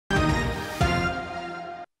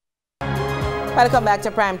Welcome back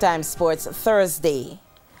to Primetime Sports Thursday.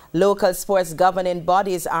 Local sports governing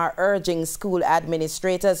bodies are urging school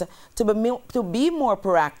administrators to be more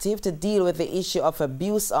proactive to deal with the issue of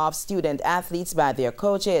abuse of student athletes by their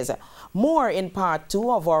coaches. More in part 2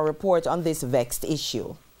 of our report on this vexed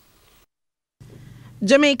issue.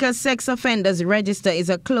 Jamaica's sex offenders register is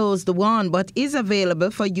a closed one but is available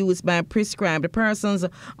for use by prescribed persons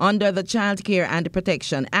under the Child Care and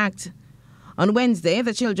Protection Act. On Wednesday,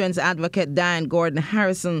 the children's advocate Diane Gordon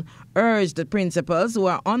Harrison urged the principals who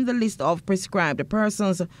are on the list of prescribed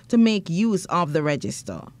persons to make use of the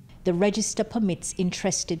register. The register permits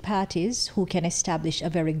interested parties who can establish a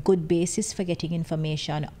very good basis for getting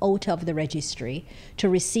information out of the registry to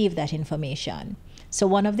receive that information. So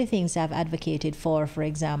one of the things I've advocated for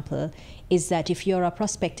example, is that if you're a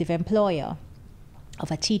prospective employer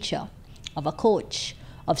of a teacher, of a coach,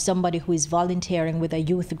 of somebody who is volunteering with a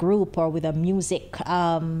youth group or with a music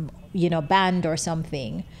band or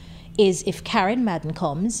something, is if Karen Madden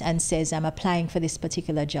comes and says, I'm applying for this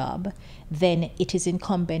particular job, then it is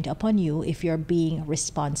incumbent upon you, if you're being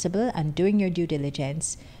responsible and doing your due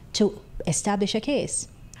diligence, to establish a case.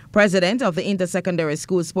 President of the Intersecondary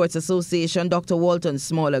School Sports Association, Dr. Walton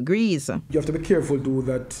Small, agrees. You have to be careful too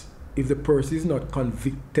that if the person is not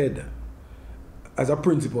convicted, as a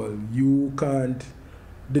principal, you can't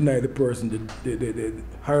deny the person,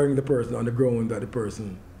 hiring the person on the ground that the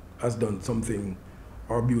person has done something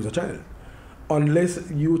or abused a child.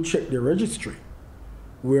 Unless you check the registry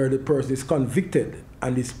where the person is convicted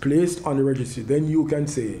and is placed on the registry, then you can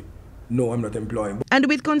say, no, I'm not employing. And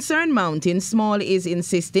with concern mounting, Small is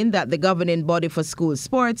insisting that the governing body for school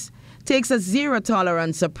sports takes a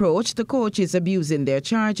zero-tolerance approach to coaches abusing their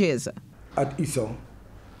charges. At ISA,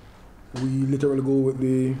 we literally go with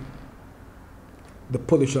the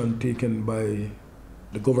position taken by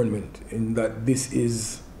the government in that this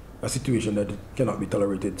is a situation that cannot be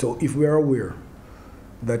tolerated. So if we are aware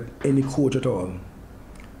that any coach at all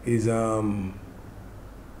is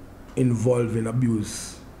involved in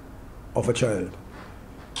abuse of a child,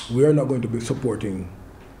 we are not going to be supporting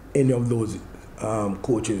any of those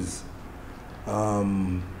coaches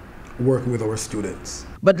working with our students.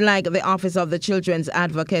 But like the Office of the Children's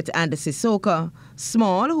Advocate and Sissoko,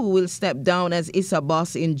 Small, who will step down as ISA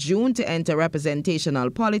boss in June to enter representational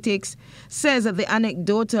politics, says that the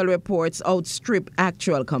anecdotal reports outstrip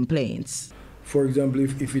actual complaints. For example,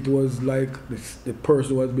 if it was like the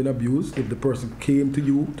person who has been abused, if the person came to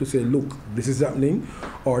you to say, look, this is happening,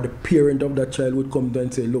 or the parent of that child would come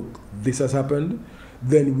and say, look, this has happened,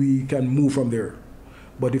 then we can move from there.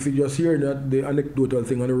 But if you just hear that the anecdotal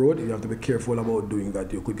thing on the road, you have to be careful about doing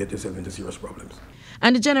that. You could get yourself into serious problems.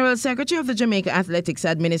 And the General Secretary of the Jamaica Athletics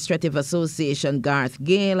Administrative Association, Garth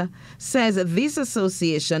Gale, says this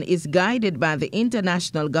association is guided by the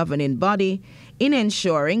international governing body in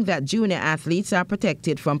ensuring that junior athletes are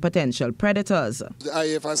protected from potential predators. The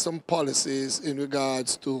IF has some policies in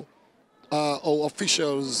regards to how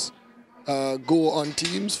officials go on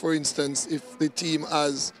teams. For instance, if the team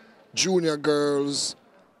has junior girls,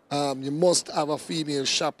 you must have a female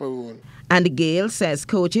chaperone. And Gale says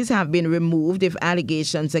coaches have been removed if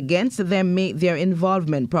allegations against them make their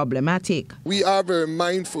involvement problematic. We are very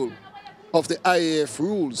mindful of the IAF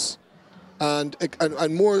rules and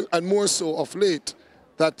more so of late,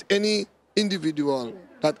 that any individual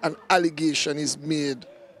that an allegation is made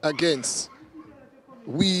against,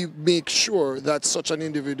 we make sure that such an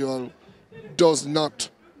individual does not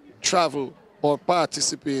travel or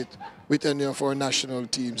participate with any of our national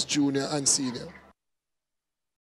teams, junior and senior.